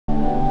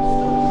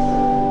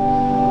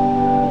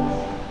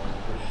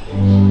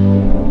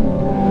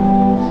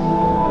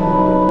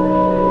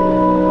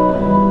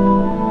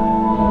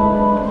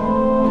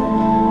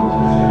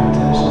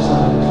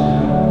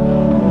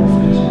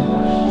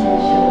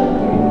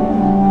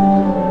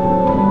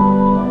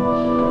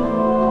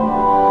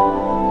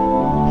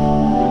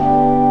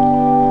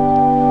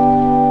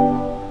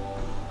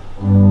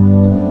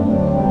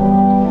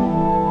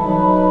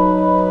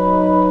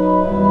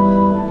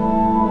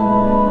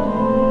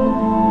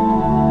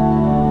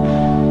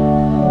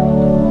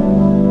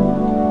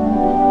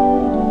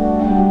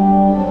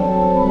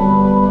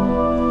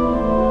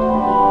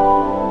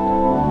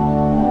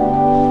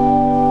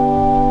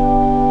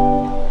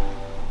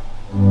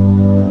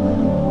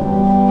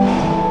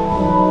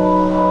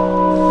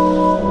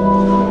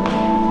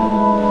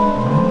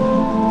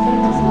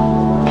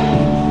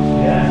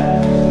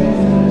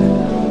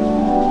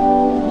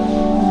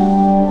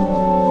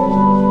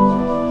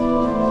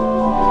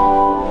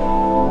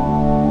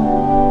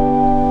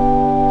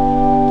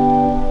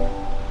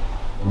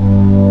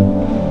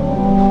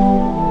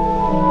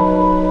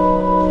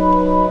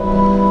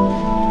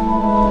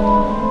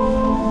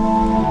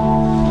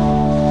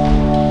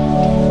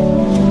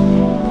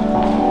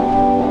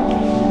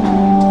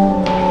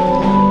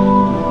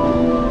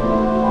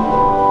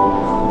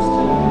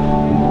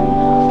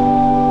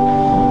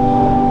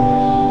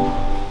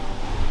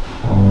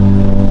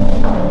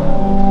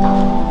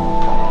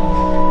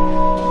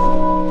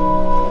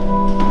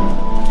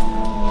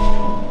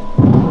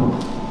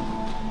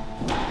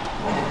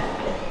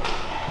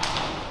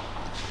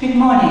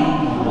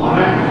morning. Good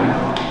morning.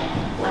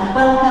 And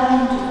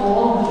welcome to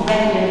all who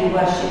regularly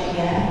worship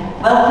here.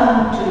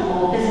 Welcome to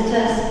all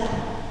visitors,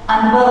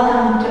 and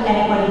welcome to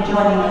anybody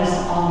joining us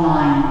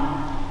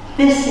online.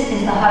 This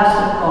is the house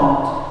of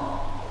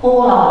God.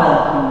 All are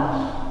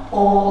welcome.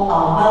 All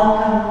are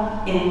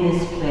welcome in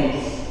this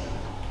place.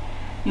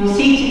 You'll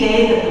see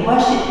today that the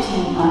worship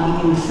team are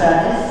leading the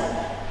service,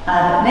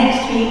 but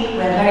next week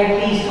we're very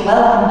pleased to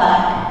welcome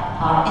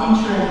back our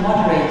interim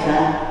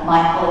moderator,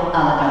 Michael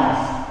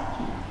Allardyce.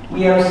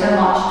 We owe so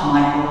much to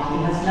Michael.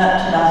 He has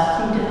nurtured us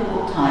through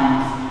difficult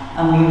times,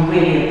 and we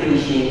really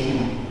appreciate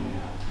him.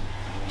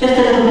 Just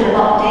a little bit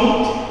of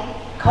update.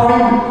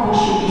 Corinne, of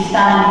course, should be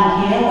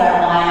standing here where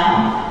I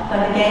am,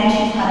 but again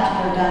she's had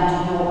to go down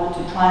to York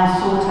to try and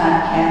sort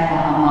out care for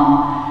her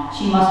mum.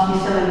 She must be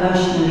so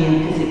emotionally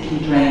and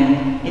physically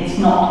drained. It's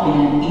not been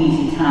an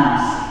easy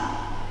task.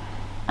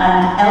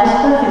 And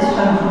Elspeth is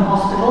home from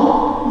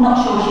hospital. I'm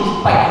not sure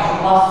she's quite as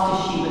robust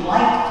as she would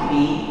like to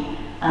be.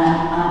 And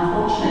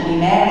unfortunately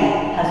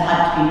Mary has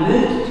had to be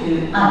moved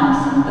to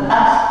Adamson, but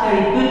that's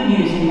very good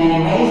news in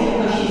many ways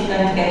because she's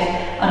going to get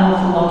an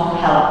awful lot of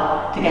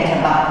help to get her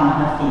back on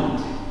her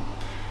feet.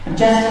 I've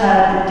just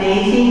heard that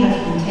Daisy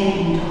has been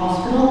taken to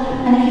hospital,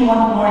 and if you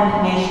want more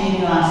information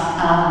you ask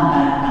Alan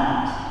about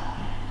that.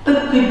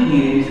 But good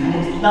news, and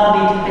it's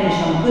lovely to finish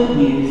on good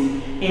news,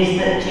 is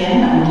that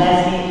Jim and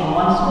Leslie are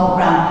once more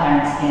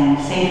grandparents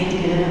again, safely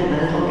delivered the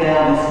little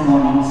girl this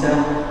morning, so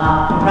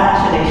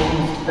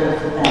congratulations to both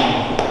of them.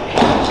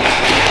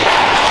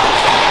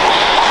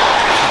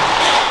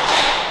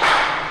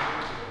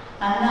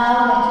 And now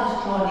let us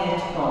draw near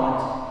to God.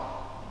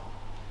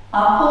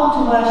 Our call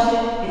to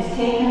worship is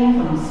taken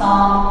from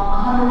Psalm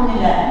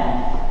 111.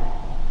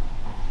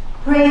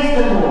 Praise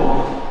the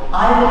Lord. I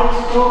will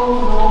extol the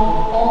Lord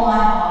with all my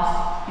heart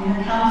in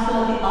the council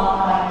of the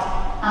upright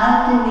and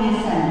in the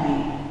assembly.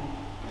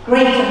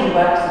 Great are the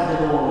works of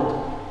the Lord.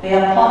 They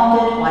are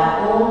pondered by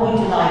all who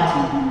delight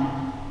in him.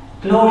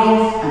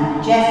 Glorious and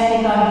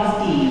majestic are his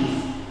deeds,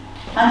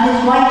 and his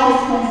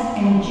righteousness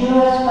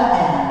endures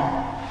forever.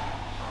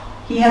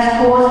 He has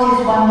caused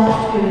his wonders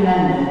to be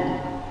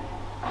remembered.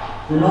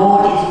 The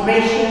Lord is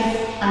gracious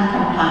and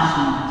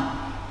compassionate.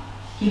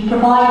 He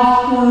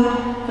provides food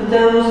for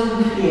those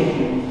who fear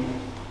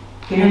him.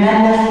 He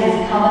remembers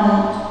his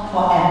covenant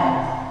forever.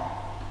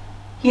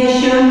 He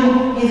has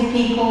shown his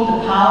people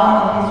the power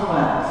of his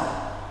works,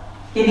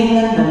 giving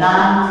them the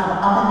lands of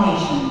other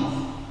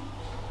nations.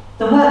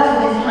 The works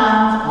of his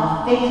hands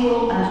are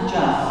faithful and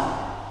just.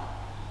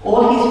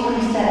 All his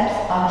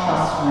precepts are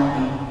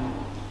trustworthy.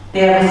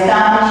 They are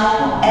established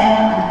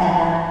forever and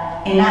ever,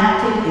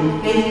 enacted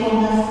in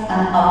faithfulness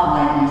and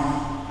uprightness.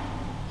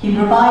 He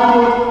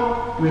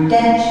provided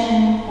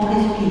redemption for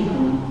his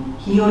people.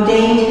 He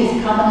ordained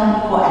his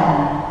covenant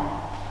forever.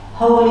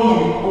 Holy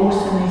and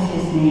awesome is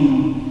his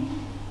name.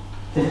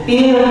 The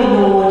fear of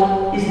the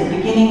Lord is the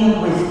beginning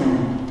of wisdom.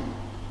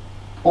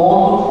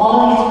 All who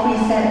follow his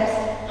precepts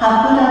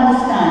have good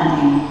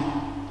understanding.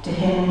 To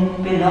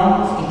him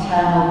belongs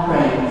eternal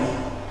praise.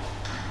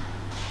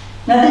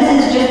 Now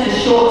this is just a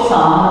short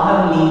psalm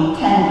of only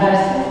 10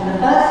 verses. In the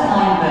first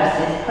 9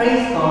 verses,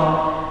 praise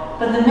God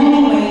for the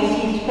many ways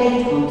he is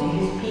faithful to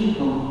his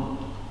people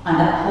and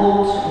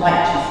upholds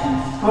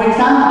righteousness. For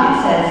example,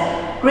 it says,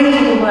 great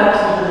are the works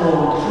of the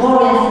Lord,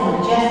 glorious and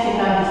majestic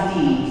are his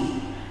deeds.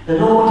 The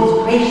Lord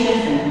is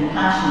gracious and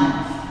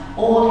compassionate.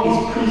 All his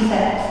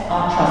precepts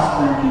are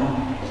trustworthy.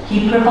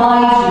 He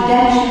provides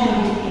redemption for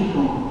his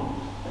people.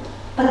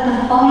 But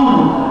the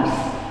final verse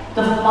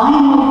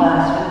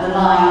with the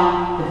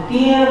line, the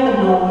fear of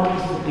the Lord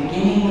is the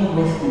beginning of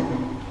wisdom.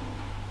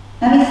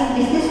 Now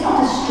is this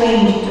not a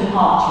strange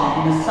departure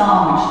in a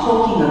psalm which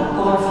talking of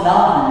God's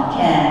love and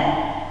care,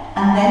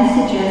 and then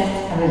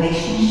suggests a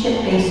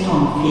relationship based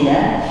on fear?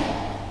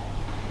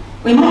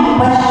 We might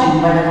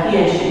question whether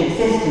fear should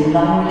exist in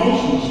loving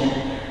relationship,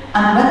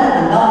 and whether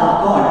the love of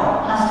God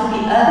has to be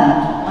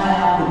earned by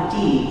our good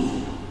deeds.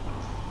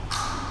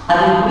 I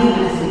would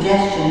agree with the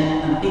suggestion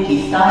of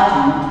Vicky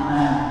Sargent,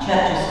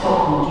 Church of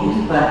Scotland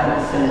youth worker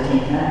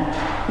facilitator,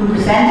 who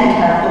presented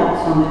her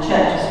thoughts on the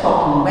Church of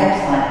Scotland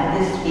website for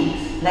this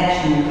week's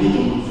lectionary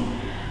readings,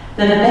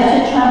 that a better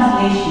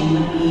translation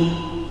would be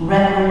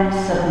reverent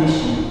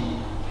submission,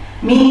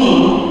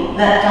 meaning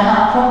that to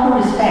have proper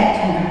respect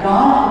and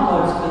regard for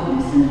God's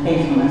goodness and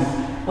faithfulness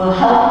will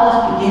help us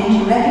begin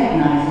to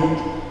recognize it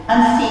and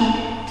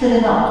seek to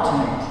live up to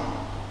it.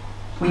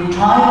 We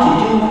try to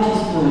do what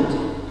is good,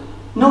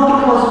 not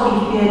because we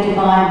fear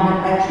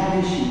divine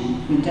retribution,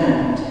 we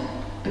don't,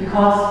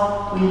 because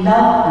we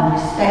love and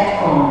respect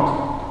God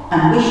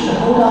and wish to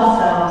hold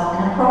ourselves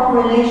in a proper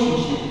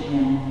relationship with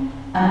him,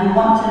 and we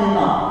want to live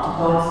up to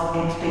God's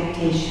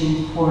expectation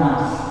for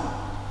us.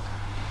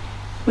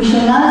 We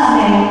shall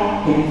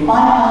now sing hymn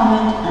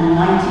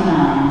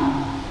 599,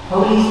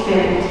 Holy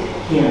Spirit,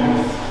 hear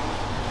us.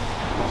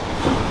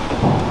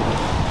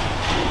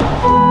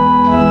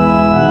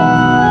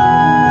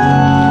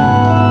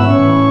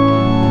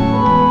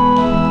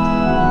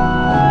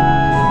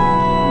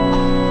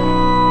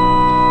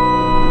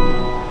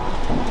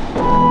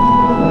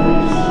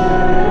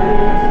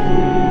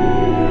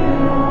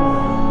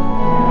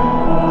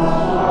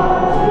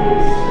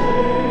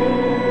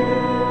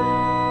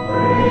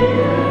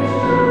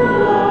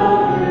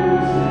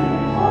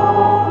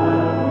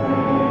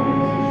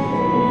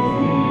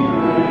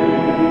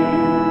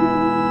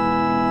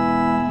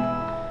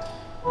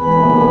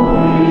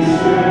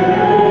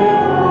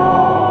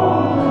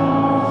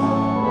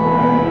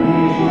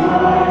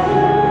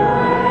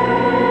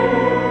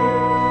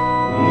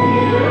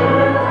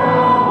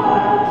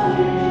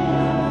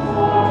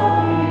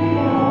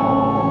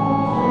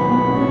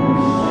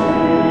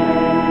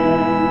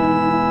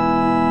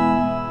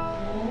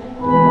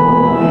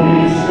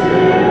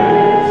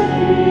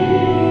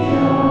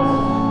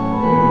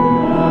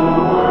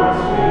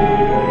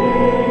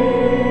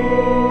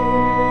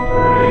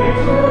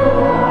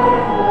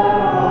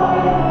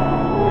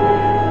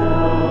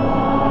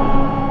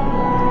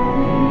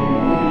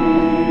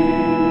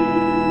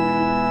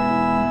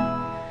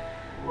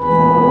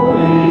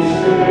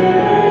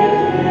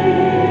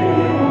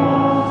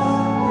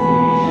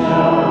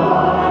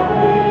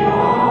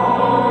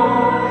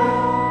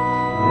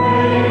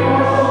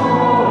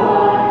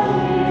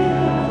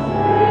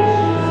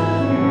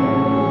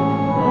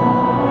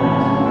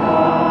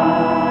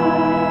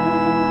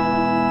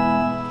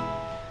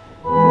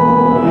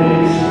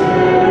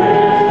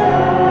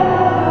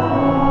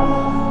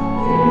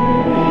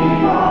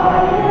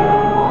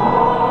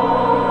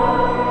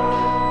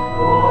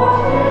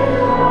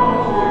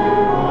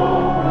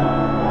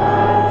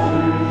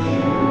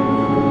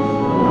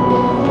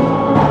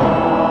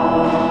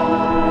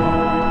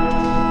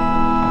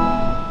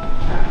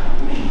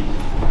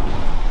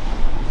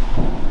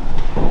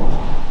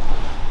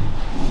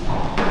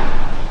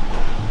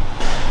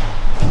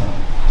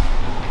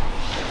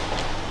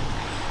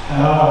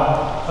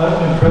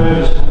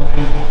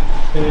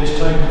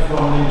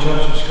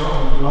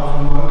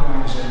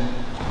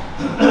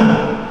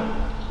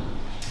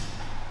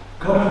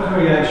 for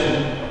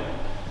creation,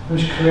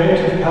 whose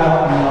creative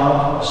power and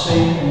love are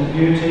seen in the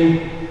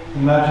beauty, the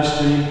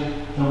majesty,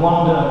 the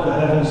wonder of the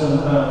heavens and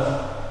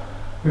earth.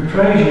 We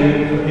praise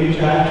you for each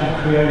act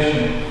of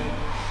creation,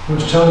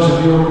 which tells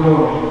of your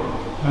glory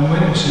and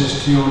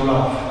witnesses to your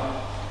love.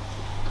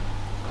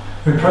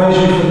 We praise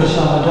you for the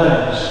summer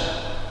days,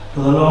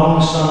 for the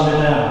long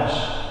sunlit hours,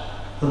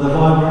 for the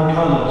vibrant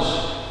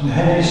colours and the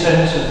heady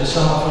scents of the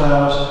summer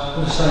flowers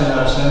that assail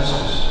our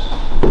senses.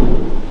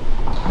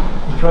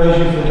 We praise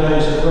you for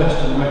days of rest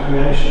and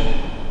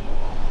recreation,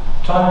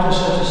 time to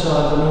set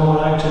aside the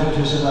normal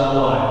activities of our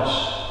lives,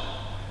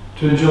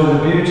 to enjoy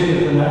the beauty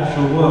of the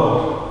natural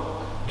world,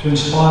 to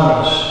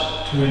inspire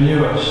us, to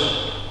renew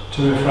us,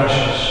 to refresh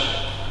us.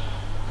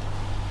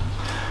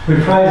 We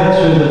pray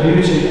that through the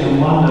beauty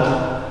and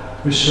wonder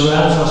which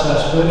surrounds us,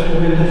 our spirit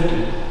will be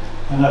lifted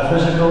and our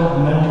physical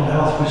and mental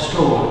health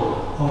restored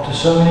after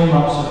so many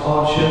months of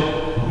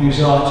hardship,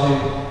 anxiety,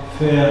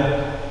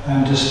 fear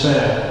and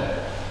despair.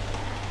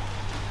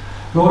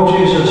 Lord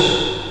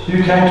Jesus,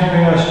 you came to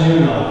bring us new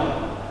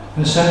life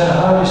and sent the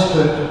Holy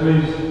Spirit to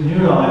breathe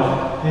new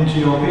life into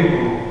your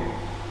people,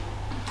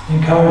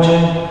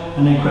 encouraging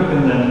and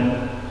equipping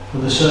them for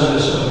the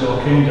service of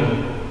your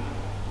kingdom.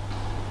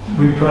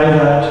 We pray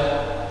that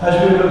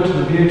as we look to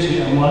the beauty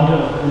and wonder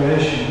of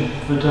creation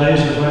for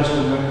days of rest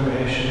and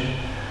recreation,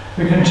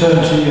 we can turn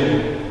to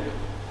you,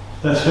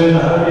 that through the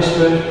Holy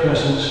Spirit's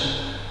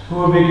presence we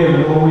will be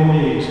given all we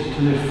need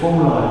to live full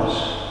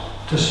lives,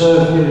 to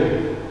serve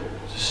you,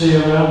 to see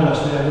around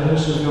us the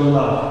evidence of your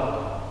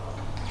love,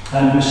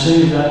 and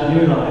receive that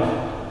new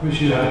life which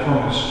you have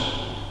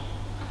promised.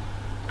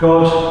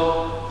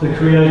 God, the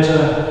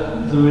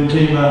Creator, the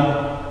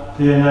Redeemer,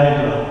 the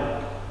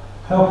Enabler,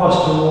 help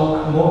us to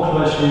walk more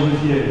closely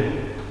with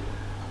you,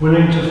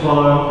 willing to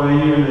follow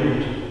where you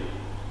lead,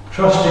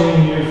 trusting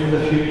in you for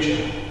the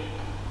future,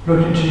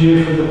 looking to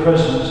you for the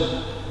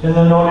present, in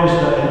the knowledge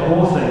that in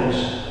all things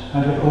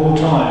and at all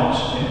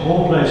times, in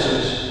all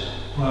places,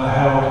 we are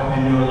held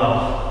in your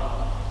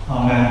love.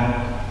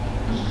 Amen.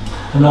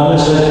 And now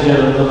let's say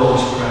together the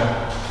Lord's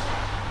Prayer.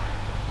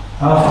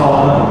 Our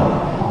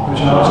Father,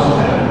 which art in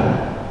heaven,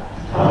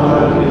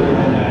 hallowed be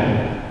thy name.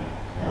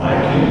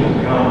 Thy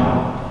kingdom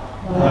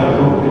come, thy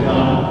will be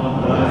done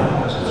on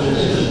earth as it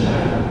is in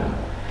heaven.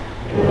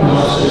 Give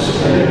us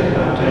this day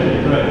our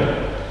daily bread,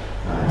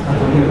 and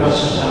forgive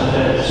us our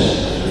debts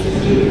as we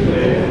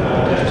forgive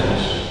our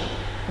debtors.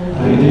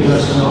 And lead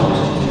us not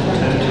into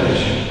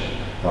temptation,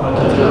 but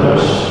deliver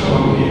us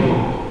from evil.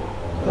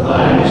 For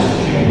thine is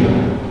the kingdom,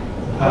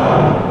 the power,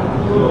 and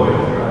the glory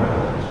forever.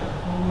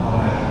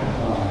 Amen.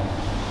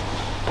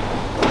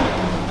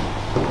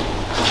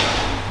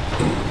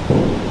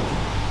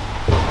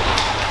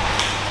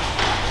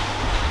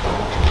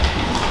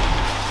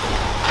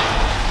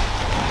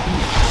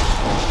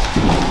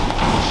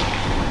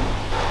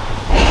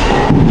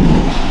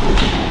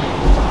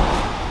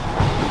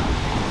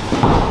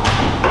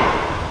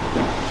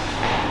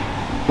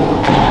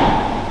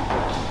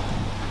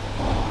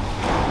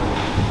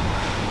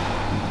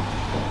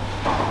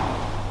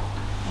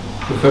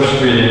 The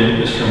first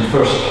reading is from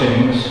 1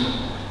 Kings,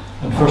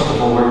 and first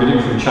of all we're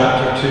reading from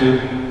chapter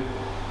 2,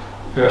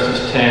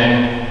 verses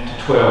 10 to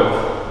 12.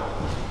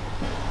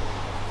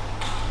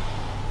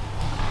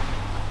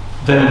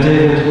 Then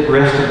David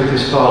rested with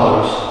his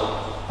fathers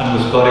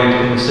and was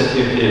buried in the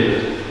city of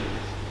David.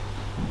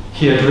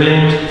 He had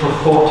reigned for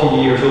 40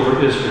 years over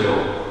Israel,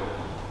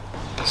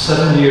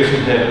 7 years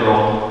in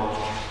Hebron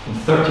and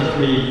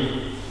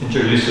 33 in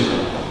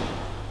Jerusalem.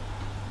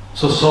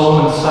 So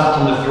Solomon sat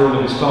on the throne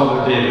of his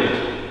father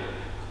David,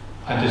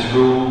 and his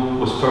rule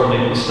was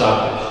firmly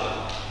established.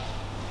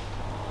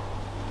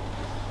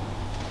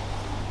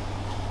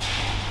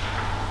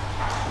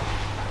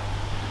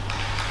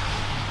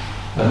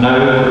 And now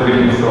we're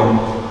reading from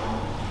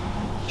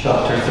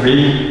chapter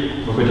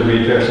 3. We're going to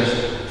read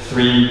verses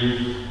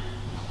 3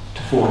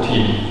 to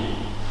 14.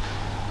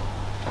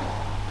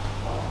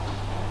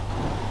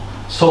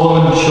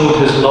 Solomon showed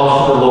his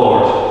love for the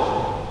Lord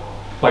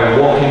by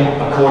walking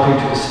according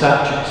to the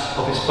statutes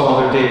of his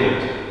father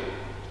David,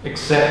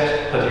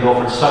 except that he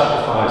offered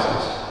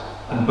sacrifices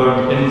and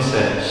burned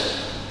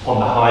incense on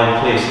the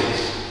high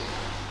places.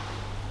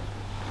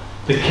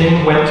 The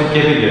king went to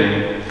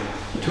Gibeon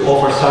to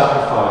offer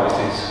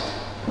sacrifices,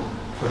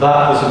 for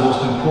that was the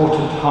most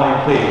important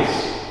high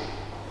place,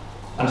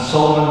 and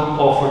Solomon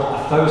offered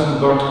 1,000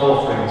 burnt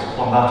offerings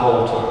on that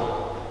altar.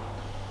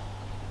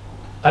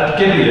 At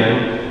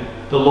Gibeon,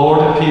 the Lord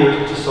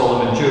appeared to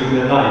Solomon during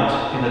the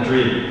night in a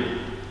dream,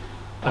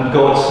 and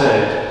God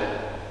said,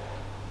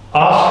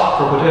 "Ask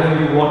for whatever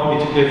you want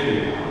me to give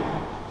you."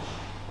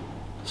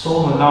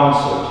 Solomon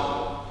answered,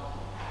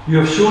 "You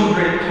have shown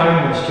great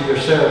kindness to your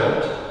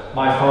servant,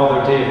 my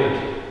father David,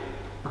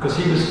 because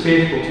he was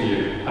faithful to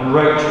you and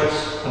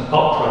righteous and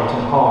upright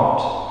in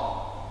heart.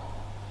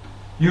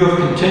 You have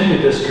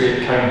continued this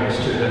great kindness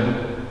to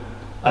him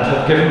and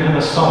have given him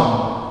a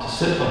son to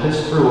sit on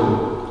his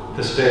throne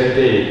this very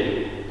day.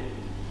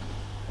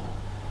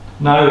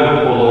 Now,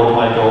 O Lord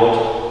my God,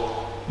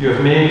 you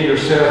have made your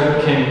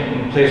servant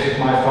king in place of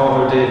my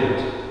father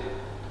David.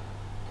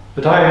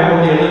 But I am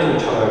only a little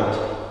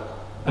child,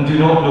 and do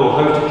not know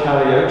how to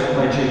carry out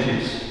my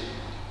duties.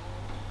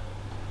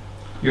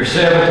 Your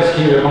servant is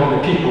here among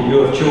the people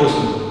you have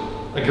chosen,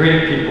 a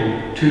great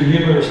people, too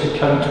numerous to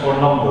count or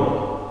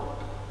number.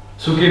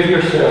 So give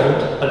your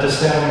servant a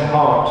discerning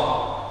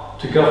heart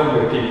to govern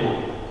your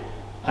people,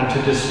 and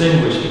to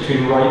distinguish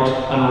between right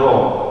and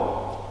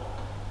wrong.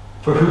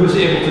 For who is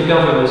able to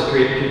govern this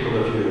great people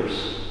of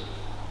yours?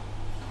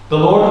 The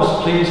Lord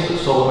was pleased that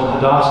Solomon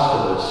had asked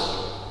for this.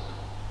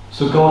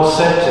 So God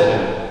said to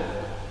him,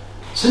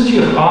 "Since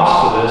you have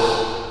asked for this,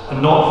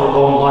 and not for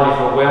long life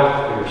or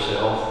wealth for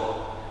yourself,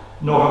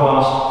 nor have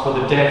asked for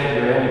the death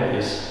of your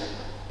enemies,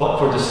 but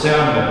for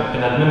discernment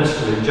in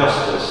administering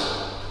justice,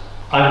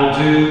 I will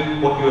do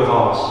what you have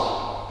asked.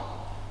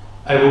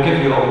 I will give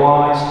you a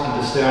wise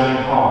and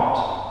discerning heart,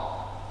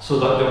 so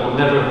that there will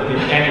never have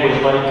been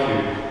anyone like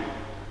you,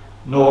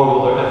 nor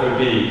will there ever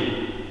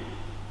be.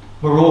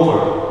 Moreover,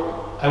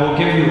 I will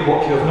give you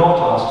what you have not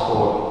asked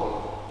for,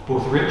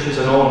 both riches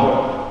and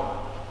honour,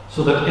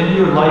 so that in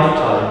your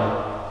lifetime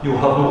you will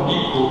have no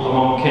equal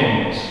among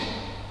kings.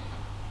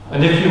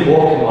 And if you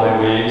walk in my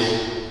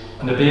ways,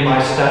 and obey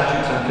my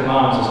statutes and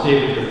commands as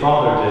David your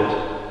father did,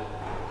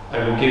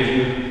 I will give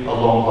you a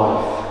long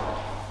life."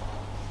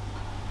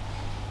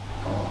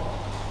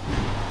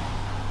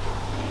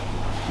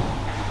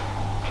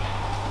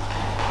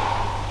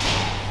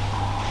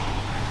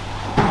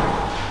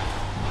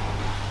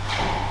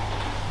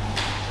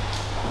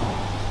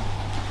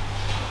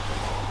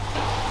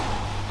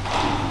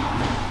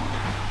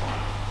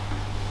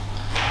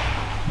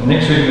 The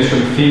next reading is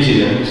from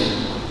Ephesians,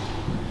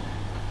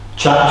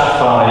 chapter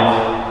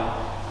 5,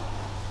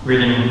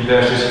 reading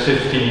verses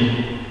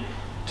 15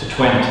 to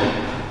 20.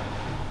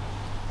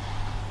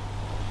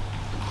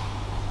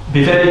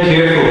 Be very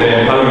careful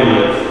then how you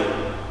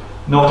live,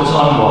 not as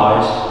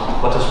unwise,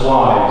 but as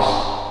wise,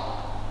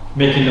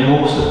 making the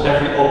most of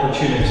every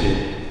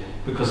opportunity,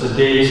 because the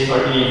days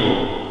are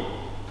evil.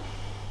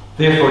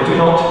 Therefore do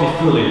not be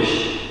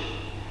foolish,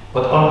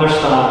 but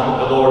understand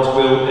what the Lord's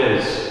will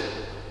is.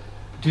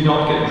 Do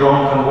not get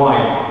drunk on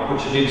wine,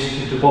 which leads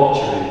to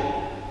debauchery.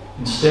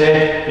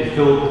 Instead, be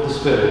filled with the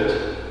Spirit.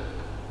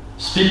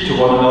 Speak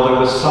to one another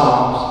with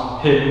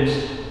psalms, hymns,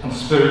 and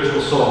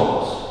spiritual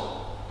songs.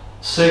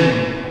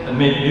 Sing and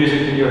make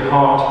music in your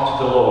heart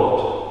to the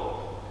Lord.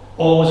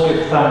 Always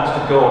give thanks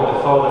to God the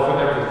Father for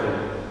everything,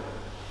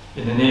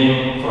 in the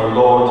name of our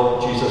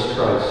Lord Jesus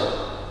Christ.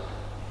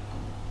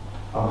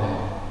 Amen.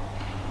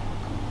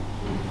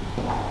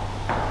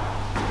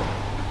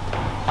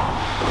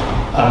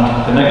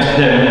 And the next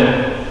hymn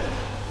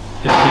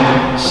is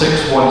hymn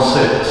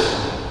 616,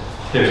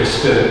 There's a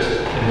Spirit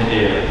in the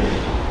Air.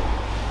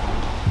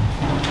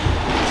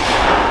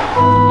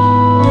 Oh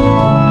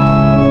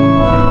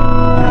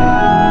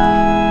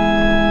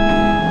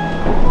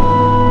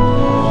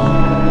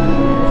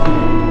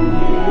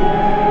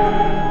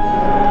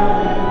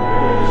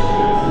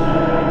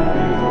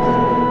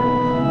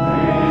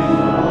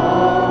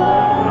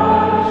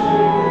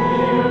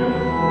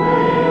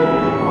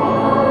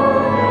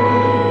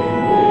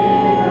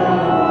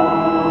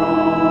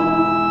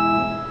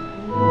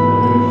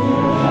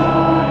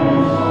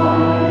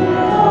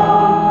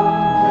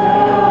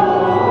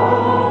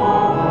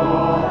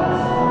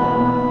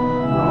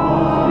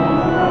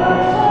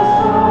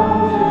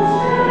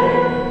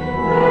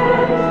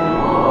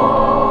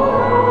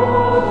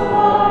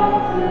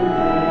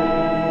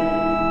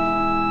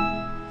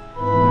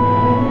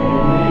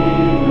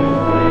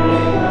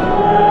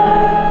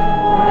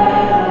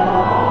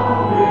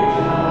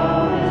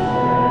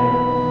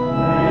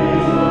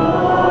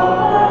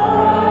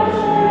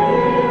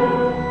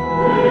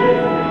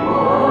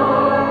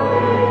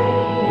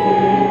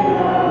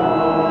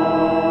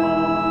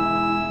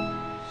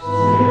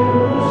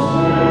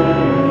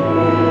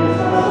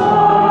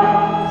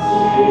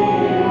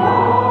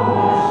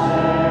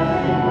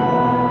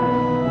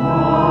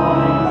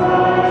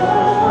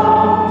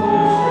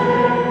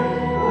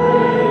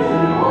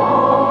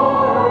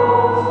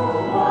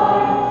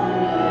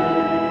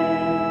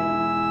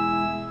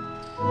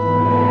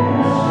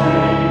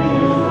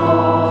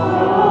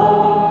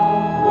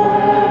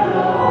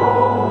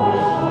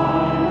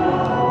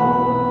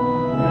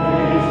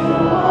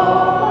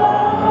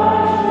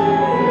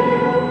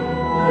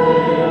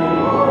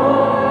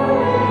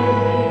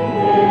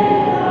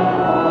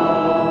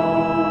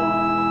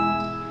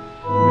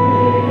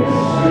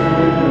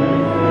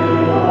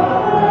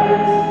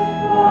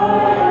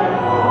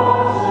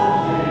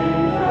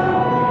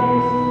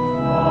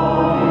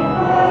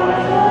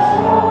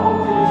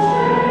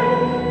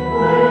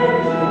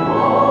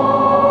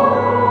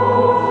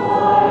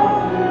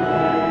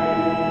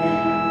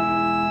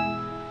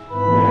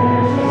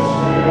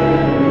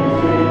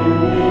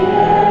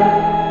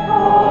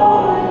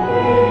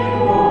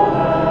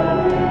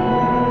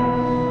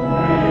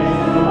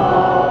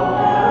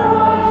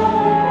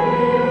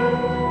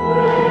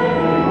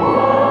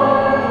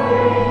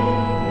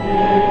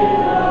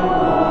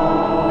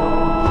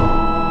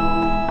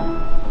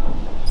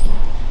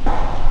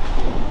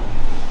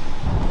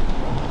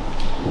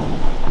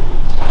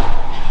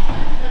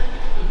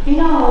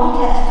our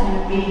Old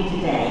Testament reading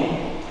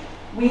today,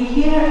 we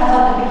hear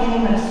about the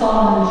beginning of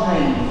Solomon's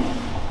reign.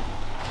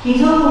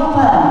 He's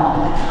overwhelmed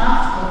with the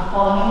task of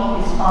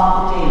following his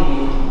father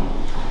David,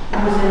 who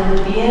was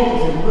revered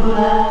as a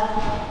ruler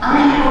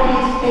and for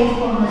his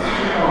faithfulness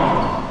to God.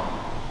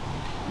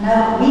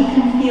 Now, we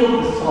can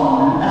feel for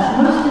Solomon, as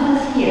most of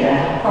us here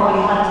have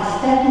probably had to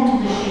step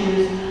into the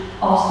shoes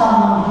of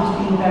someone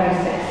who's been very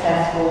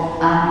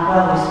successful and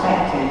well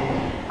respected.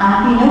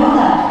 And we know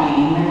that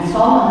feeling when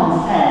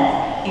Solomon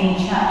says in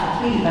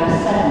chapter 3,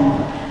 verse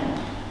 7,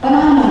 "But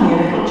I'm only a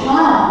little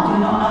child and do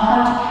not know how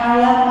to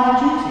carry out my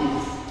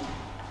duties."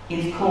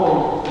 It's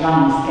called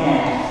running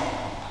scared.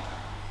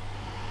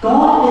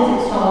 God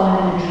visits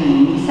Solomon in a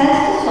dream. He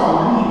says to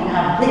Solomon he can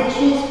have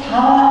riches,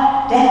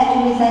 power, death to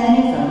his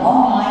enemies, a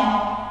long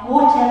life,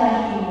 whatever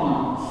he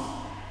wants.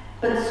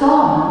 But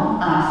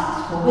Solomon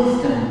asks for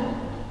wisdom.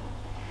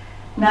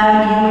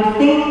 Now, you would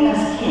think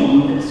as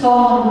king that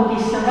Solomon would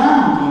be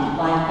surrounded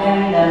by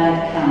very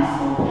learned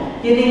counsel,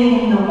 giving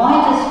him the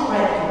widest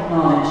breadth of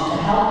knowledge to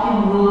help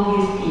him rule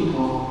his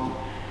people.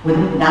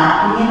 Wouldn't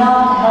that be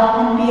enough to help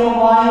him be a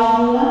wise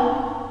ruler?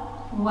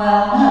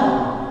 Well, no.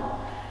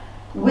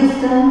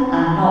 Wisdom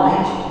and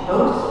knowledge,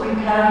 both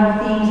recurring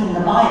themes in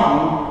the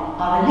Bible,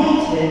 are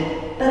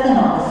related, but they're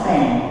not the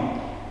same.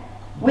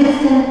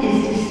 Wisdom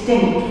is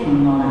distinct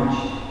from knowledge.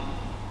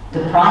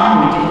 The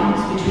primary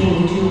difference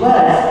between the two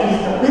words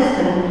is that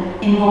wisdom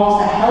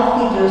involves a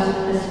healthy dose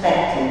of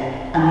perspective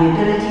and the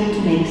ability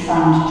to make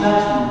sound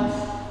judgments.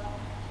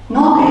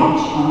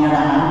 Knowledge, on the other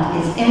hand,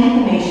 is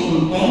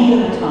information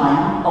gained over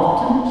time,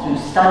 often through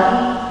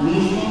study,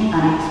 reasoning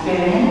and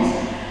experience.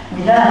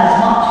 We learn as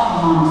much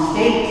from our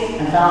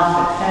mistakes as our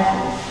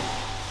successes.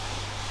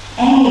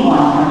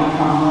 Anyone can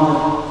become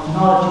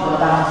knowledgeable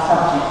about a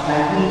subject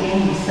by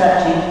reading,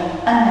 researching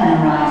and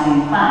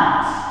memorizing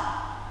facts.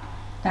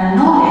 Now,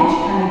 knowledge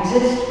can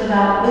exist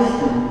without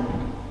wisdom,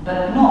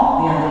 but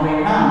not the other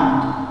way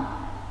around.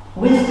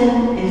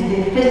 Wisdom is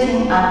the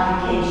fitting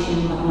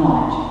application of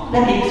knowledge.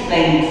 Let me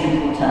explain in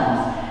simple terms.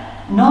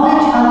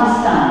 Knowledge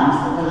understands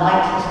that the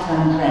light has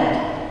turned red.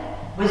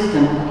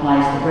 Wisdom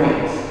applies the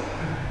brakes.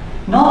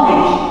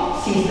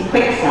 Knowledge sees the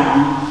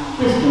quicksand.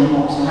 Wisdom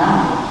walks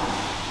around it.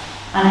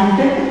 And in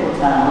biblical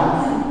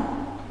terms,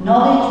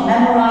 knowledge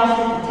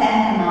memorizes the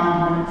 10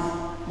 Commandments.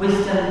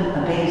 Wisdom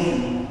obeys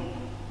them.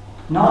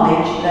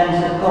 Knowledge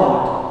learns of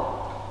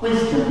God.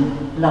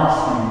 Wisdom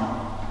loves him.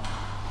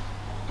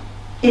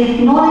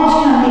 If knowledge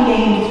can be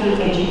gained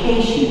through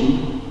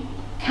education,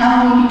 can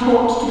we be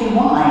taught to be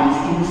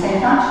wise in the same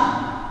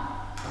fashion?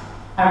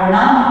 A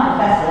renowned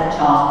professor,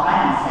 Charles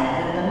Pratt, said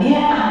that the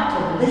mere act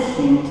of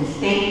listening to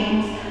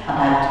statements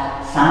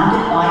about sound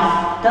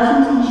advice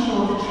doesn't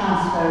ensure the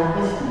transfer of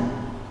wisdom.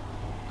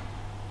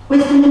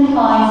 Wisdom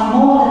implies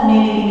more than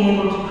merely being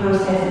able to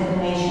process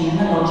information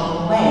in a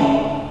logical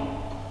way.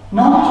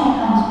 Knowledge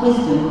becomes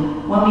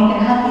wisdom when we can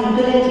have the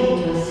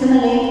ability to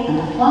assimilate and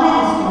apply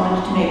this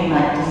knowledge to make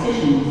right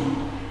decisions.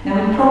 Now,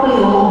 we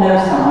probably all know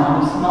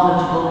someone who's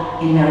knowledgeable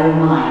in their own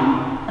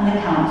mind and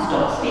they can't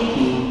stop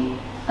speaking.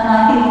 And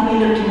I think if we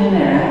looked in the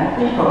mirror,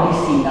 we'd probably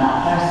see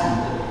that person.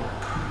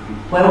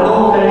 We're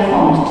all very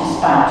fond to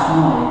spout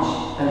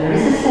knowledge, but there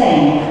is a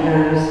saying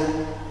that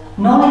goes,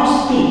 knowledge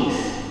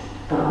speaks,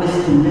 but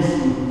wisdom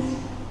listens.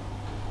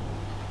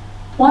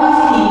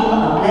 Wise people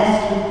are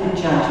blessed with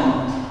good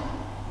judgment.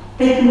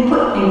 They can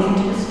put things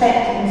into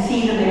perspective and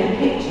see the bigger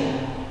picture.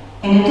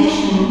 In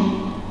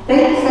addition,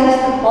 they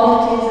possess the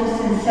qualities of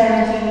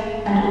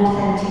sincerity and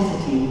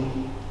authenticity.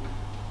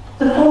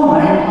 The former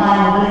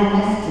implying a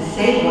willingness to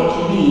say what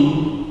you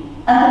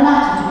mean, and the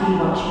latter to be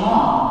what you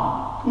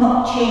are,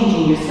 not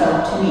changing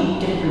yourself to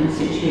meet different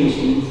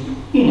situations,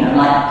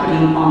 like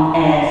putting on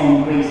airs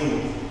and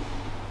graces.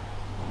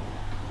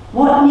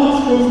 What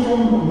makes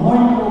wisdom more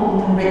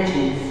important than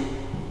riches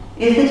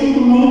is that it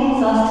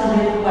enables us to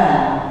live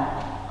well.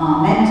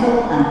 Our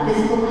mental and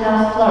physical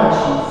health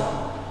flourishes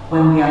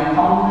when we are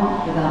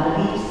congruent with our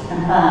beliefs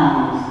and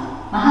values.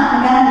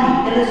 Mahatma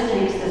Gandhi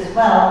illustrates this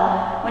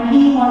well when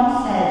he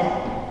once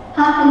said,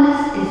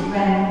 "Happiness is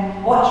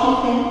when what you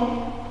think,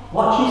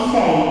 what you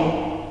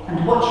say,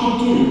 and what you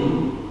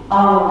do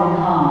are all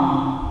in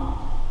harmony."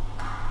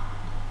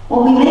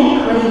 Well, we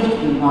may crave to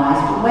be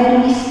wise, but where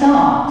do we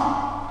start?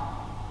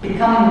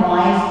 Becoming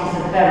wise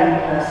is a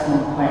very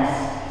personal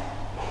quest.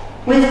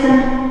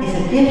 Wisdom is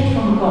a gift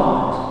from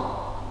God.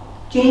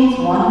 James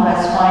 1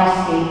 verse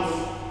 5 states,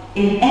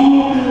 "If any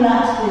of you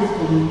lacks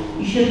wisdom,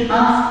 you should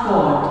ask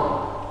God,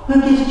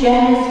 who gives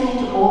generously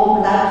to all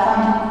without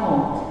finding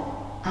fault,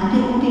 and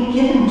it will be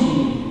given to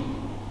you."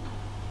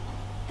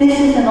 This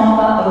is an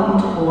offer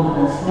open to all of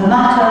us, no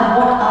matter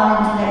what our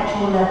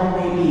intellectual level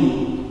may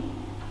be.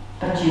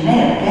 But you may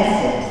have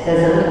guessed it,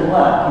 there's a little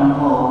work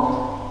involved.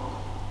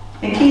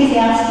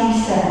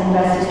 Ecclesiastes 7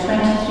 verses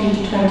 23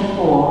 to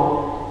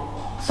 24,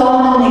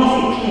 Solomon makes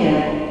it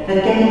clear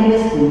that getting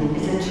wisdom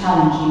is a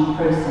challenging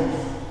process.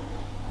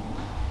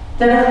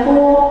 There are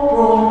 4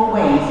 broad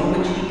ways in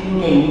which we can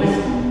gain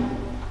wisdom.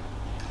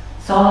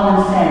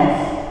 Solomon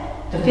says,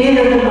 "The fear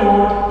of the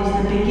Lord is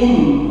the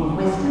beginning of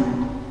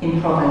wisdom.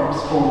 in Proverbs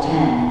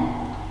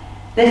 4:10.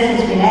 This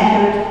has been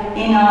echoed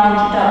in our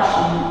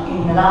introduction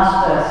in the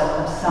last verse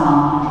of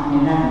Psalm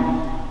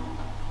 111.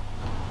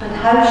 But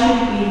how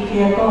should we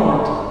fear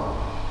God?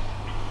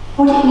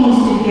 What it means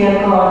to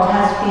fear God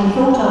has been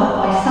thought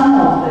of by some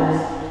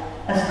authors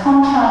as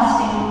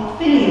contrasting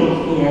filial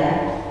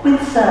fear with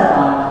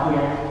servile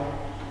fear.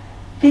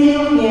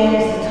 Filial fear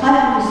is the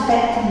type of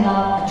respect and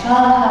love a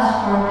child has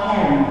for a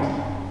parent,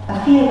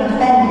 a fear of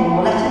offending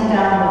or letting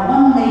down the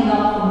one they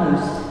love the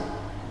most.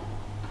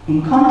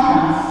 In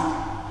contrast,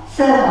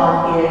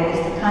 servile fear is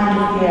the kind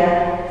of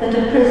fear that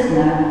a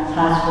prisoner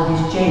has for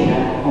his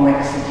jailer or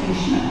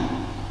executioner.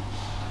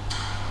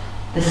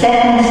 The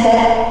second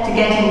step to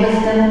getting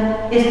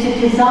wisdom is to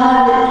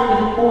desire it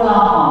with all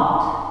our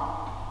heart.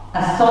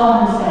 As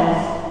Solomon says,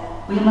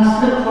 we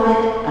must look for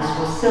it as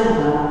for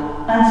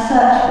silver and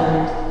search for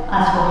it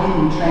as for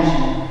hidden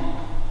treasure.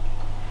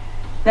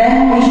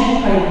 Then we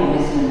should pray for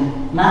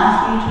wisdom.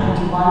 Matthew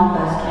 21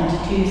 verse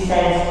 22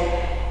 says,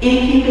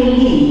 "If you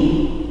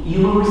believe,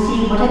 you will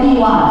receive whatever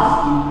you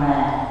ask in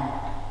prayer."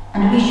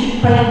 And we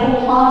should pray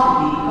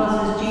wholeheartedly because,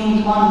 as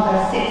James 1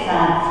 verse 6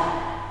 adds,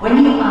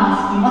 "When you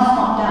ask, you must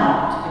not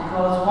doubt,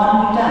 because one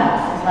who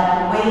doubts is like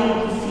a wave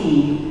of the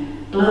sea,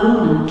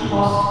 blown and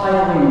tossed by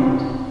the wind."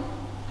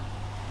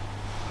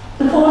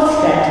 The fourth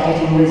step to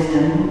getting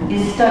wisdom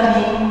is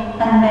studying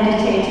and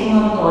meditating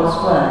on God's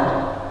Word.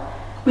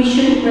 We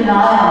shouldn't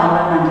rely on our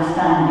own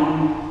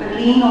understanding, but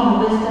lean on the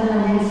wisdom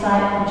and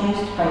insight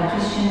produced by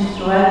Christians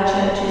throughout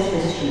Church's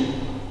history.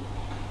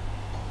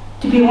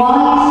 To be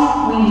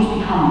wise, we need to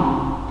be humble.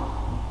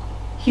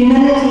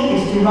 Humility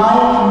is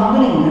derived from the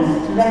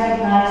willingness to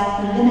recognize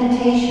the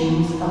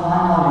limitations of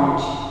our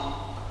knowledge.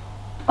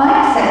 By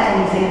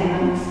accepting this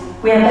ignorance,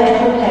 we are better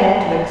prepared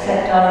to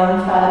accept our own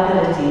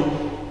fallibility,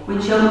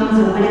 which opens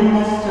a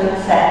willingness to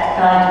accept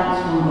guidance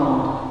from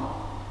God.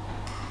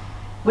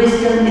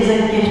 Wisdom is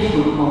a gift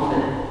from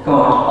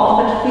God,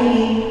 offered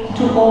freely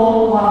to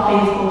all who are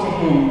faithful to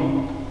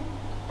Him.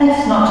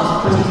 Let's not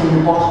just put it in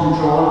the bottom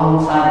drawer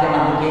alongside the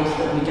other gifts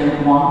that we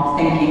don't want,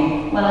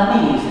 thinking, well, I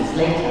may use this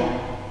later.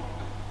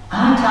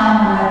 Our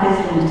time on earth is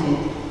limited.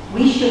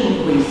 We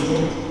shouldn't waste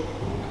it.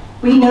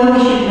 We know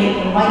we should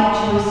make the right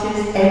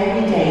choices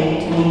every day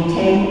to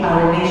maintain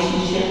our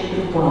relationship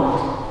with God.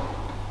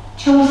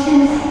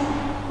 Choices?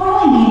 What do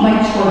I mean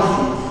by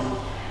choices?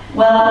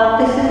 Well,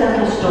 this is a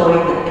little story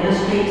that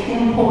illustrates the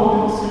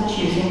importance of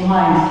choosing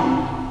wisely.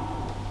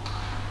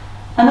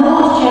 An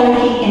old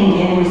Cherokee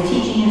Indian was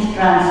teaching his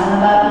grandson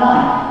about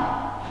life.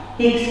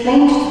 He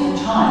explained to the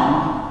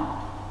child,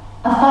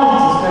 "A fight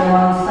is going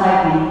on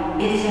inside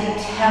me. It's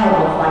a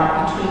terrible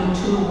fight between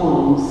two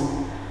wolves.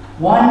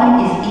 One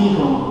is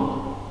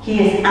evil. He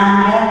is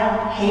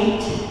anger,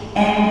 hate,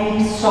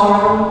 envy,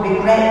 sorrow,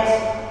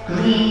 regret,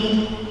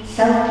 greed,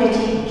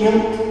 self-pity,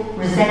 guilt,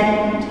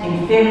 resentment,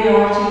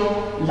 inferiority,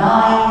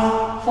 lies,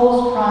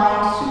 false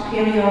pride,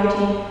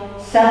 superiority,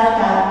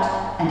 self-doubt,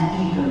 and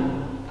ego.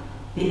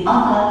 The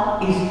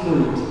other is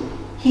good.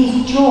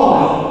 He's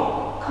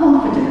joy,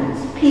 confidence,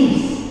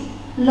 peace,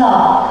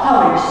 love,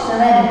 courage,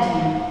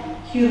 serenity,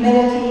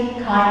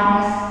 humility,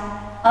 kindness,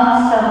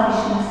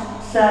 unselfishness,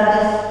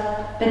 service,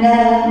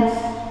 benevolence,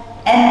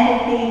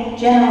 empathy,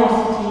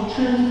 generosity,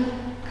 truth,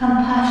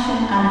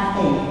 compassion, and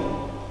faith.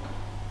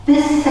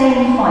 This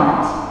same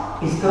fight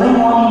is going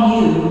on in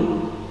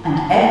you and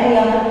every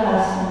other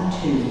person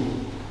too."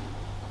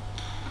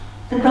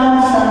 The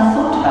grandson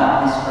thought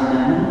about this for a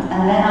moment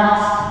and then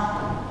asked,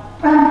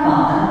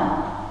 "Grandfather,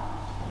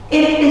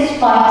 if this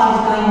fight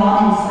is going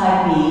on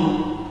inside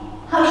me,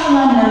 how shall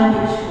I know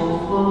which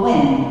wolf will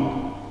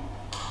win?"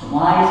 The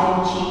wise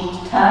old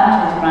chief turned to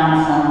his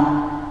grandson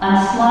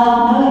and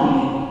smiled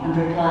knowingly and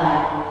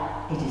replied,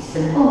 "It is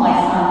simple, my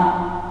son.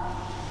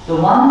 The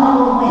one that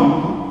will win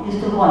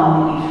is the one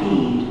that you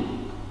feed."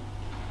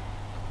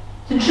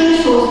 The true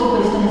source of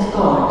wisdom is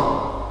God.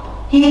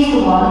 He is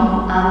the one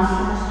who has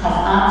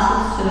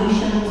answers,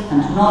 solutions,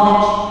 and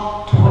knowledge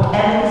to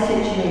whatever the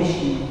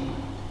situation.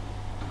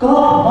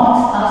 God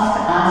wants us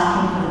to ask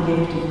Him for the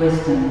gift of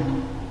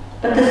wisdom.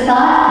 But the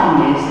sad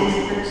thing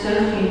is that so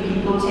few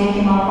people take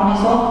Him up on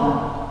His offer.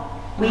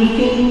 We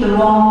feed the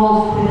wrong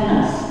wolf within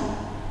us.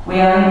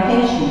 We are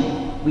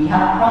impatient. We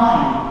have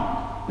pride.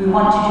 We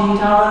want to do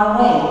it our own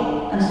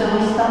way, and so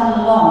we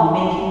stumble along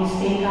making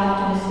mistake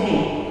after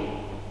mistake.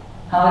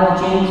 However,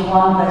 James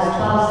 1 verse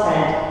 12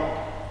 said,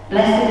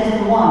 "Blessed is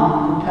the one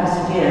who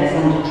perseveres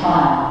under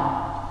trial."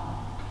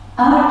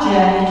 Our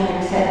journey to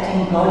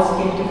accepting God's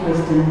gift of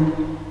wisdom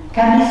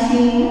can be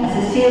seen as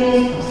a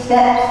series of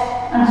steps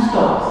and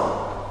stops.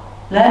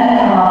 Learning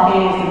from our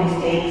failures and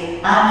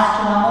mistakes adds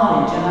to our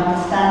knowledge and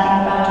understanding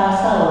about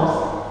ourselves.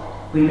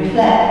 We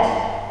reflect,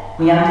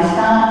 we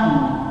understand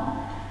more.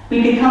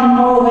 We become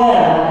more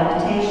aware of our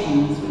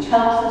limitations, which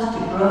helps us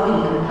to grow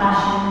in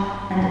compassion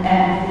and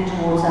empathy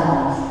towards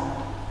others.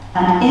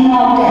 And in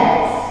our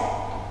depths,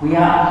 we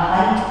are at the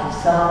height of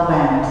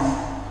self-awareness.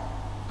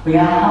 We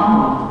are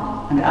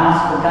humble and ask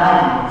for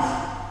guidance.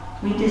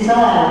 We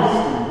desire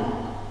wisdom.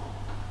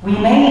 We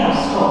may have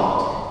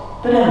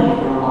stopped, but only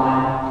for a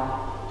while.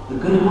 The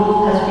good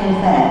wolf has been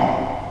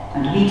fed,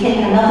 and we take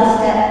another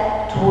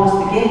step towards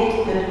the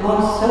gift that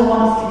God so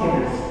wants to give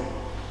us,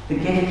 the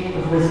gift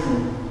of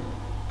wisdom.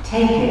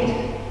 Take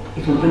it.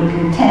 It will bring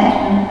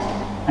contentment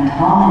and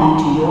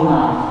harmony to your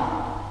life.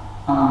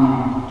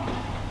 Amen.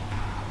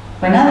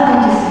 We're now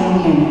going to sing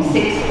hymn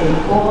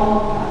 604,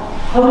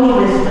 Holy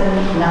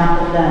Wisdom,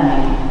 Lamp of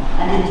Learning,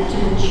 and it's to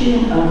the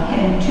tune of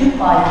hymn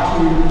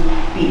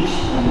 252, Beach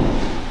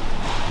Street.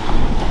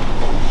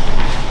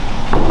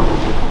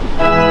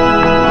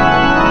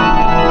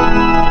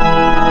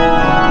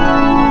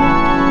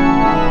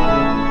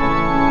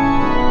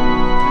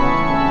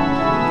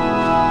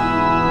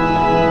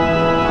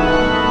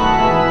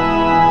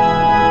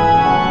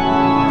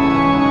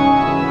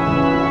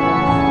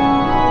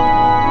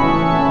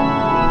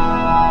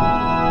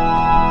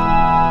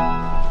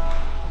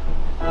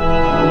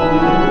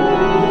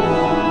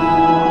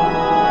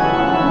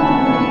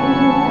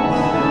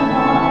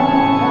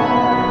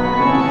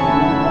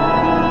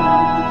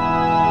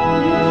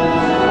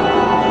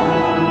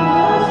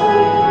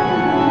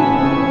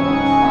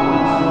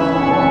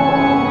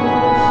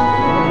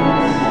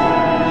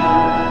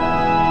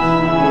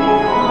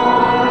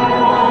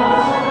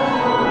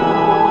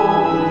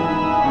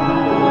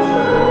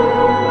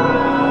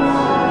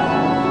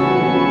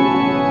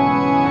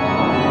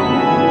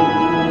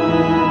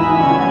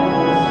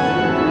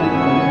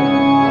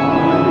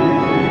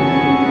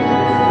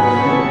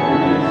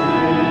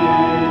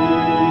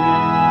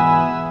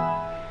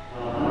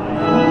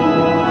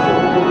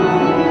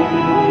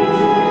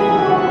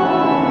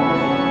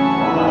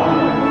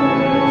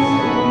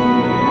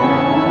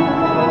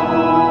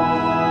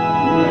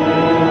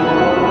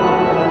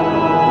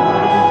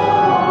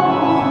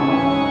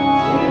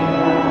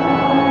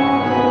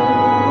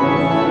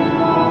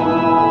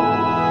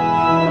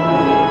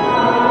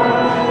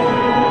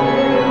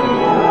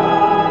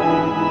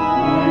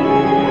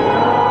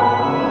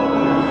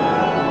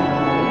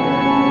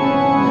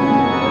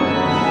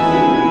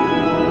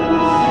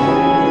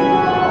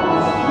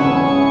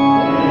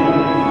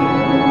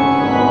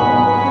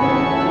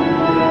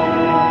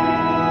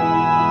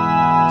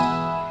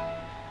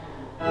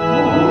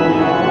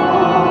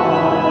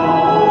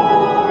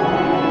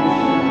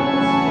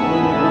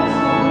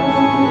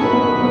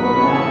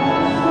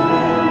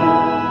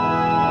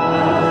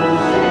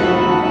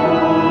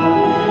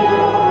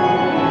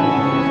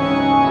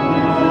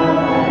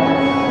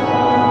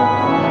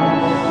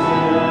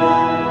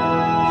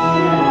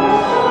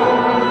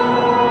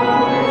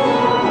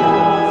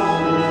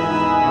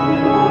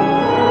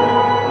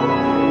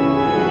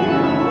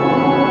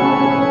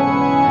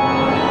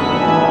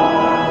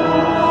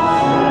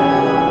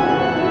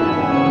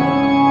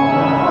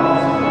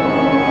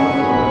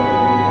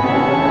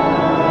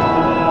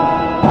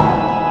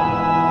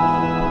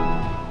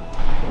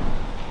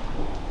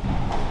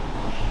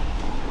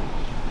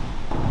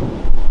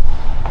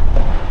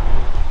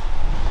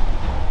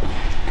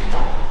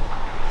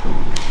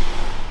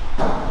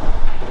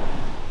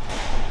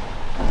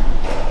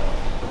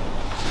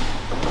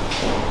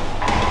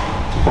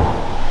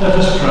 Let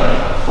us pray.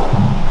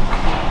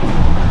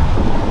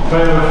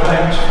 Prayer of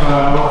thanks for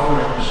our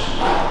offerings.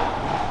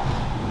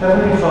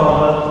 Heavenly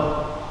Father,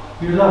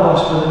 you love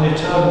us with an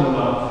eternal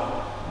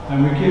love,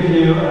 and we give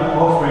you our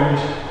offerings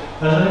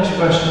as an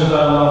expression of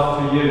our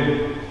love for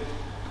you.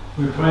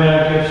 We pray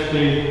our gifts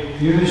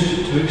be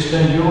used to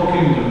extend your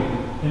kingdom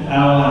in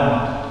our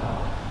land.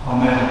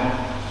 Amen.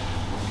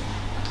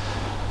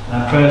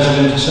 Our prayers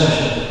of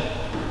intercession.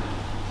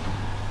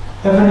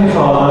 Heavenly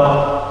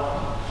Father,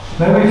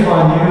 may we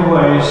find new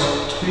ways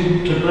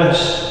to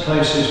bless the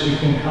places we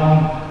can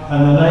come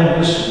and the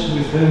neighbours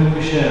with whom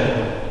we share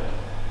them.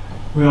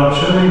 We are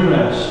truly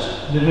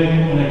blessed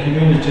living in a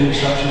community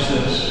such as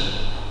this.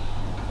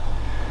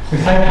 We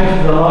thank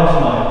you for the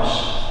lifelines,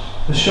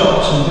 the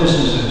shops and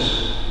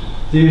businesses,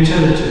 the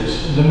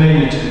utilities and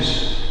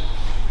amenities,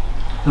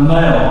 the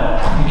mail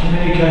and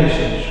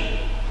communications,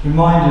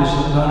 reminders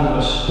that none of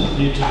us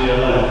need to be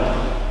alone.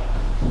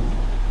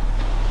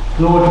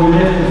 Lord, we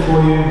lift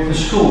before you the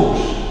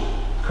schools,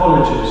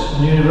 colleges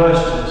and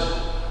universities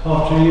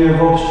after a year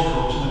of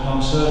obstacles and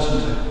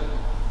uncertainty.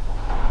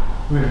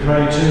 We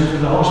pray too for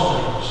the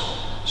hospitals,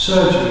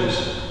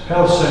 surgeries,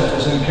 health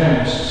centres and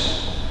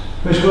chemists,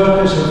 whose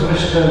workers have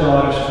risked their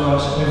lives for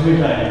us every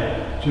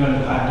day during the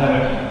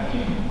pandemic.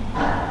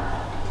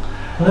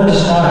 And let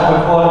us now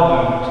have a quiet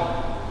moment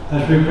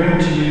as we bring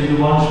to you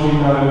the ones we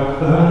know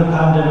for whom the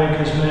pandemic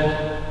has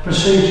meant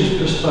procedures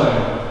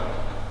postponed,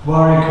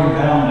 worry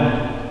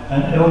compounded,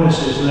 and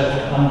illnesses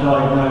left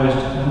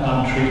undiagnosed and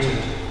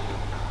untreated.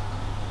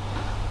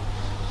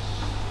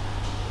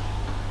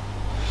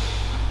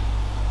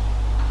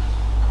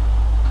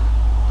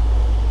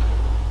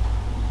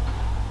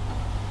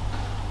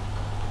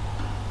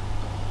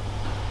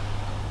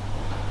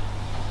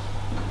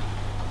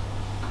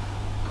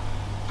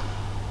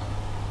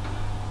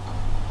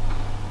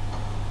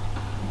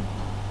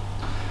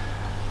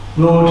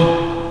 Lord,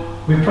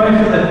 we pray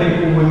for the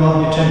people we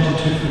might be tempted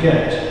to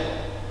forget,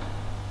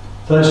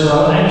 those who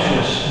are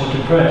anxious or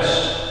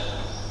depressed,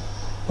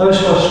 those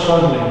who are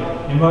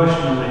struggling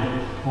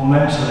emotionally or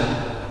mentally,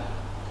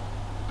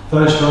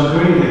 those who are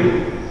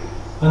grieving,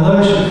 and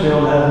those who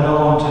feel they have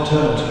no one to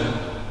turn to.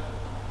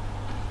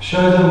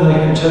 Show them they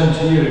can turn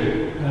to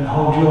you and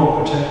hold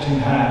your protecting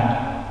hand.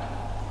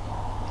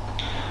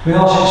 We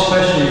ask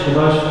especially for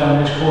those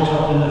families caught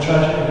up in the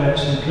tragic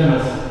events in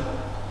Plymouth.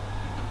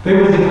 Be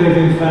with the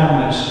grieving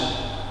families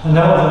and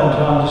help them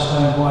to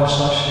understand why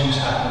such things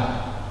happen.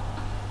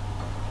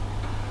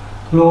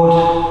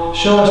 Lord,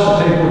 show us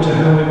the people to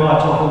whom we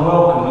might offer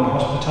welcome and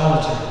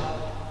hospitality.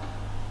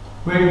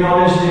 We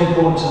acknowledge the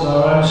importance of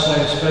our own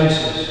safe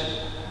spaces,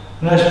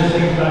 and as we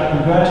think back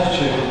with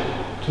gratitude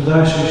to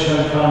those who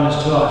show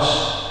kindness to us,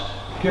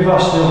 give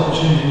us the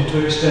opportunity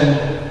to extend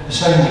the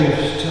same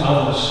gifts to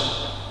others.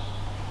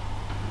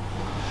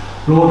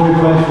 Lord, we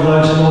pray for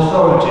those in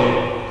authority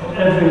at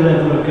every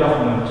level of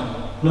government,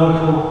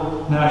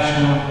 local,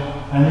 national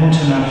and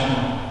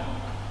international.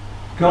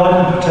 Guide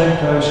and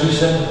protect those who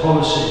set the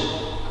policy,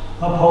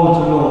 uphold the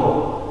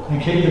law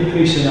and keep the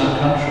peace in our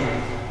country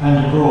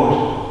and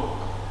abroad.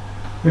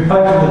 We pray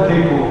for the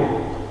people,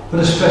 but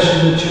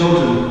especially the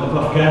children of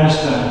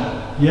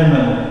Afghanistan,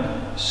 Yemen,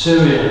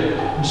 Syria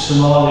and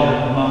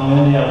Somalia, among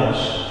many others.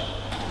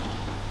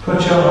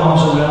 Put your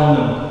arms around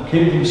them,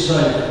 keep them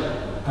safe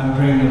and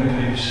bring them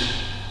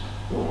peace.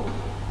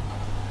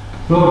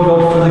 Lord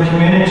God, for the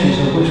communities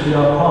of which we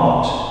are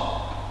part,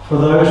 for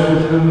those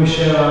with whom we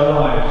share our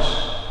lives,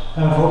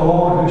 and for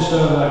all who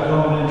serve our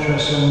common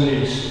interests and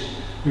needs,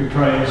 we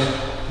praise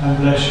and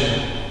bless you.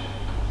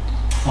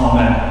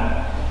 Amen.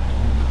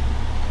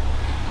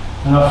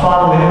 And our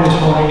final hymn this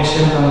morning is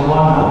hymn number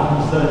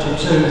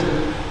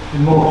 132,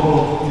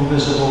 Immortal,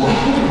 Invisible,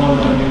 One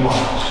Only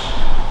Ones.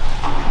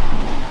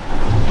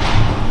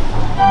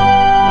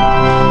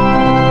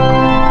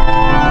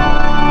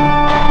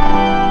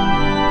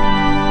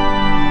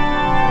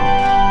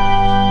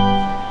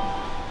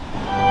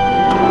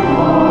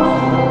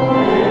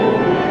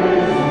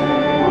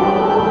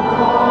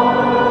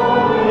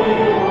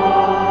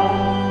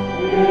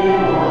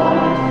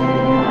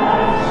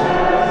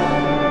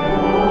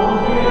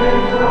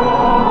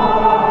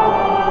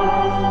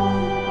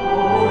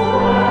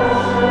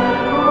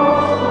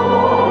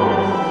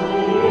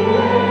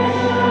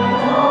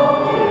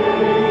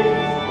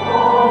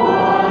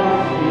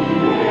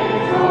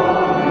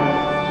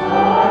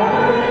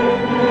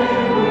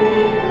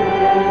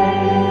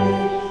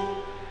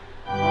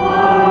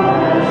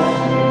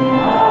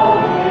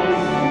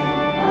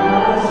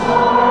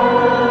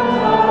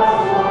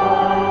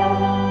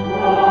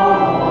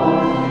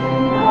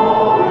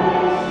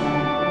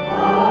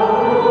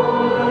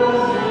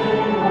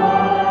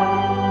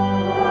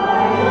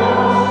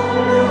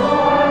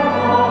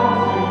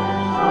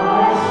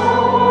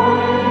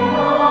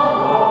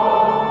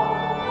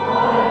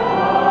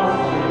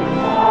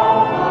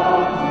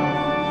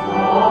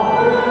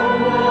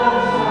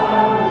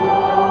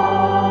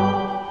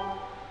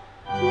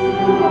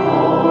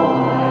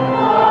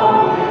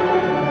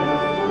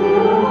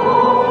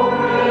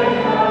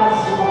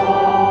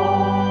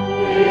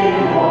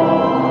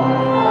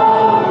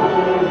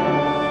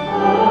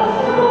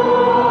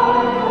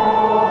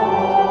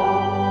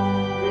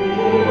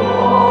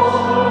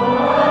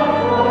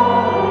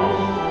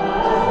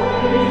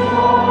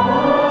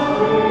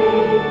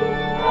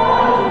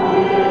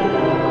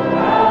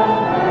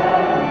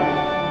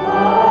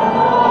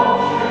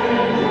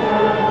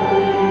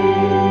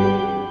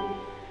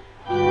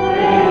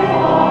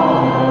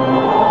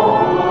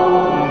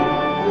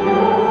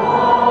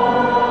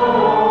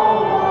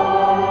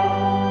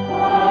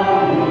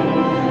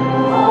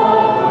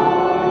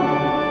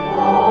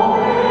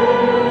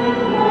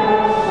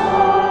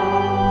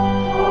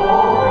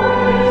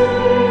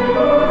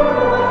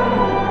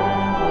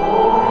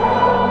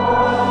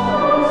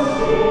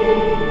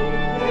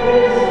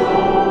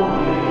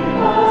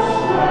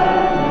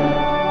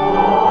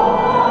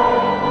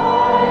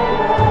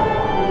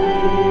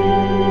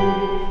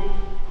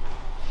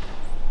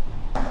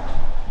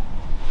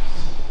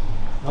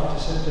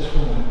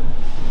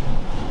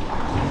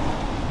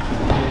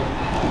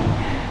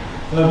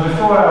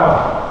 Before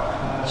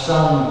our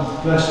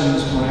psalm blessing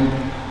this morning,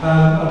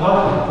 I'd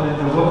like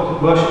the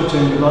worship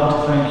team would like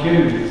to thank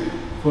you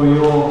for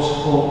your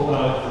support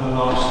for the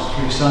last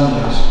 3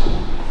 Sundays.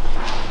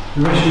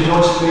 We wish you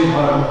Godspeed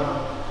home,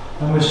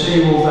 and we'll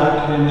see you all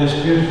back in this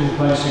beautiful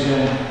place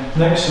again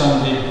next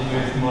Sunday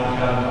with Mike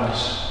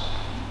Allardyce.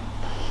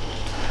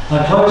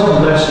 Our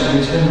closing blessing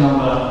is hymn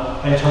number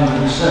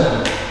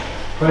 807.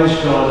 Praise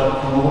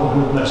God from all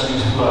whose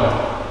blessings flow.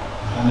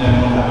 And then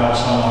we'll have our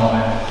psalm.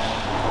 Amen.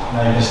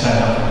 Now you can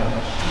stand up.